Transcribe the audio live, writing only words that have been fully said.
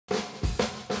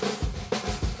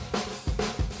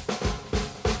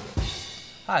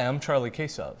Hi, I'm Charlie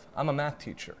Kasov. I'm a math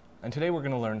teacher, and today we're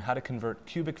going to learn how to convert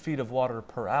cubic feet of water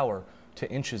per hour to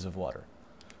inches of water.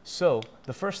 So,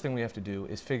 the first thing we have to do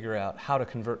is figure out how to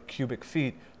convert cubic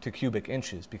feet to cubic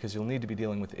inches, because you'll need to be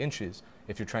dealing with inches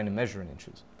if you're trying to measure in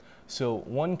inches. So,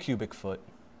 1 cubic foot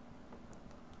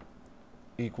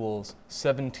equals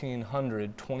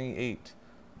 1,728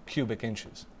 cubic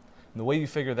inches. And the way you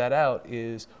figure that out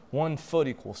is 1 foot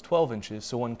equals 12 inches,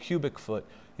 so 1 cubic foot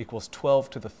equals 12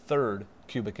 to the third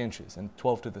cubic inches, and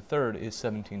 12 to the third is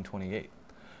 1728.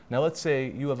 Now let's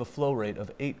say you have a flow rate of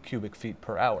 8 cubic feet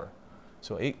per hour.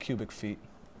 So 8 cubic feet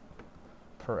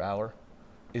per hour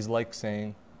is like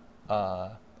saying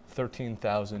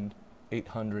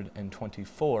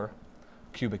 13,824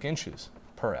 cubic inches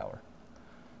per hour.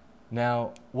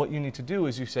 Now, what you need to do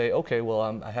is you say, okay, well,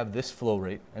 I have this flow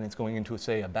rate, and it's going into,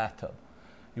 say, a bathtub.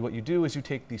 What you do is you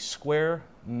take the square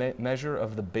measure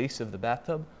of the base of the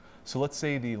bathtub. So let's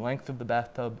say the length of the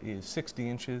bathtub is 60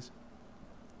 inches,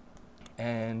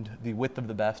 and the width of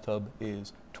the bathtub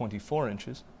is 24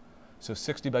 inches. So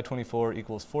 60 by 24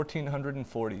 equals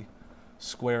 1,440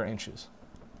 square inches.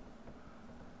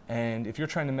 And if you're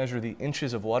trying to measure the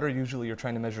inches of water, usually you're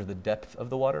trying to measure the depth of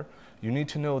the water. You need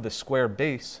to know the square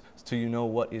base so you know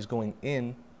what is going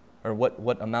in, or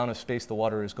what amount of space the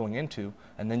water is going into,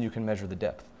 and then you can measure the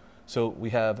depth. So we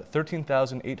have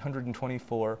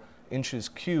 13,824 inches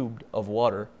cubed of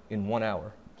water in 1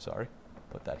 hour. Sorry,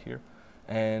 put that here.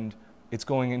 And it's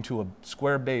going into a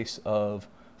square base of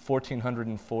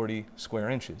 1,440 square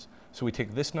inches. So we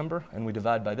take this number and we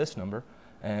divide by this number,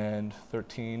 and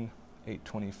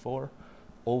 13,824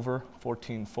 over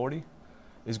 1,440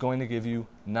 is going to give you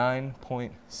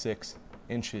 9.6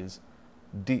 inches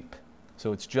deep.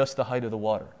 So it's just the height of the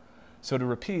water. So to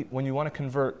repeat, when you want to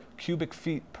convert cubic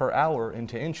feet per hour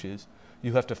into inches,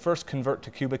 you have to first convert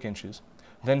to cubic inches,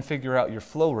 then figure out your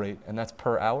flow rate, and that's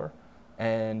per hour,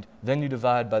 and then you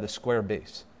divide by the square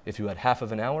base. If you had half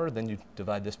of an hour, then you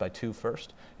divide this by 2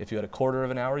 first. If you had a quarter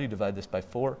of an hour, you divide this by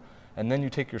 4, and then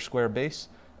you take your square base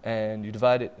and you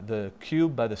divide the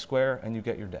cube by the square, and you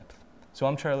get your depth. So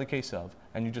I'm Charlie Kasov,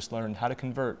 and you just learned how to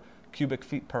convert cubic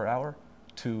feet per hour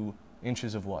to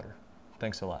inches of water.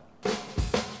 Thanks a lot.